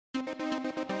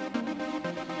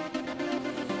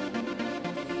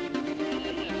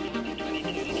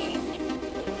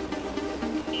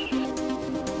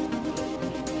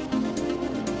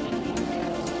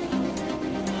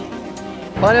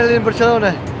Finally in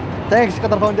Barcelona. Thanks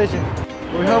Qatar Foundation.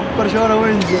 We hope Barcelona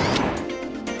wins.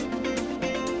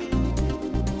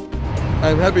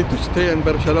 I'm happy to stay in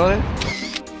Barcelona.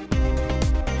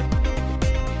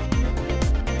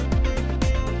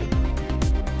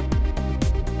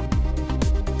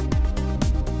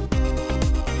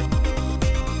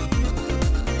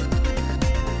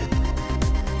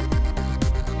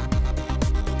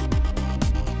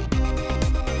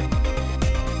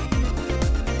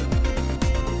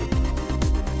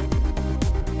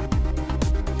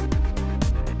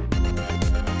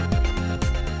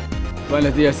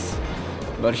 Buenos días,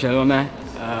 Barcelona.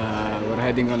 We're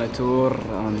heading on a tour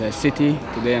on the city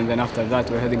today, and then after that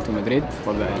we're heading to Madrid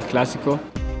for the Clásico.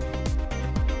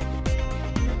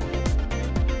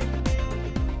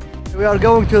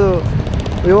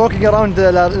 We're walking around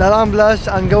La Ramblas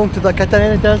and going to the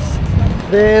Catalanetas,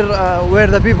 there where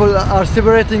the people are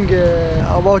celebrating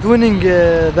about winning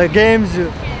the games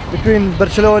between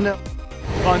Barcelona.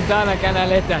 Fontana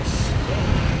Canaletas.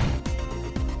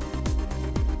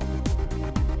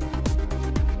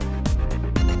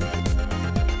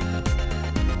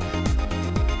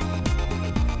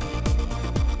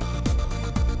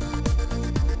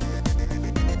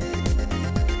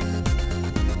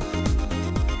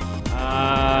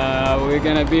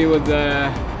 We're gonna be with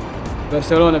the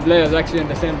Barcelona players actually in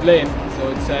the same plane, so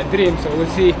it's a dream. So we'll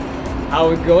see how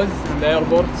it goes in the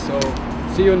airport. So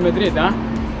see you in Madrid, huh?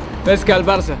 Pesca el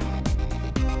Barça.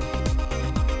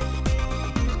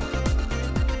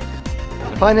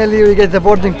 Finally, we get the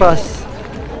boarding pass.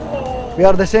 We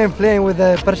are the same plane with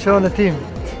the Barcelona team.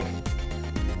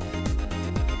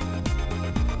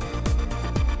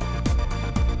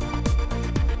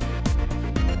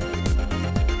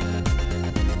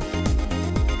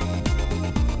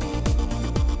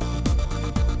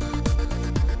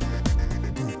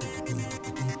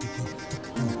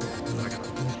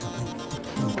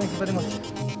 Thank you very much.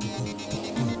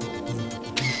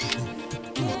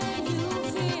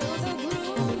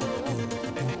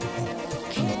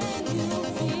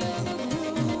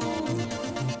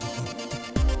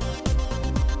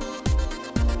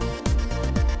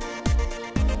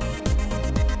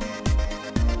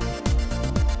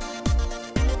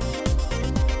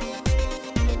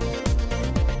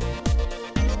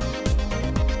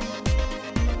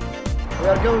 We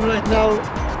are going right now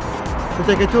to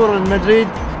take a tour in Madrid.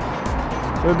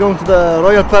 We're going to the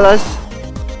Royal Palace.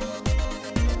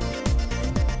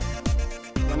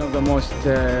 One of the most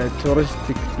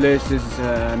touristic places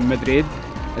in Madrid.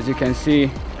 As you can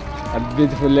see, a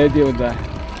beautiful lady with the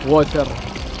water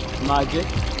magic.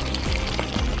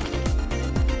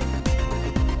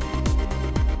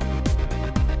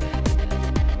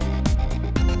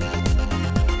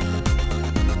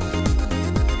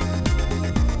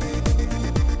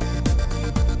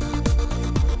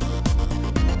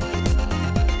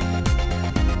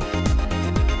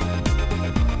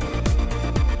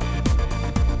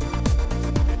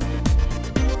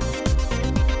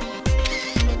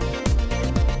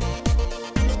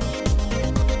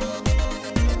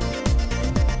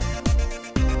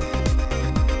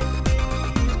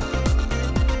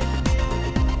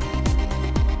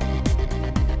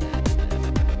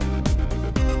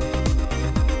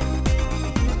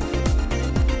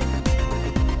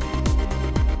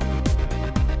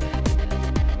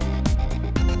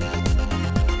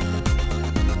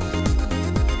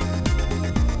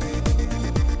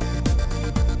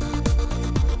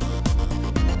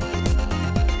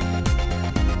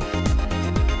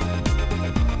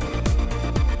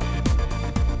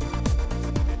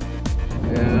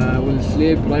 We'll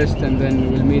sleep, rest, and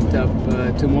then we'll meet up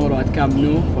tomorrow at Camp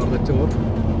Nou for the tour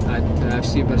at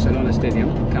FC Barcelona Stadium,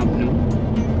 Camp Nou,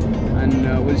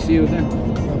 and we'll see you then.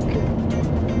 Okay.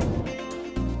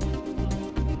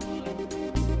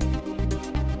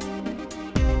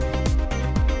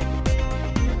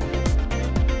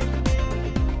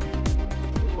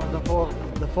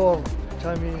 The four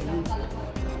Champions League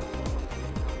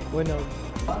winners.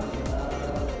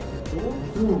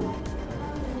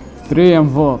 3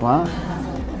 and 4, huh?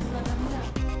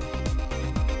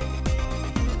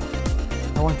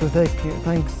 I want to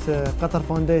thanks Qatar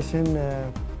Foundation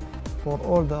for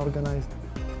all the organized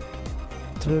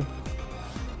trip.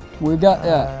 We got,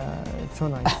 yeah. It's so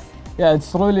nice. Yeah, it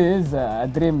really is a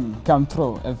dream come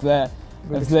true.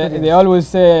 They always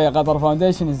say Qatar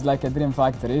Foundation is like a dream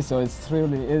factory, so it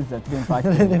really is a dream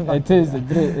factory. It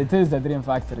is a dream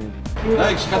factory.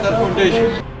 Thanks Qatar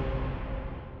Foundation.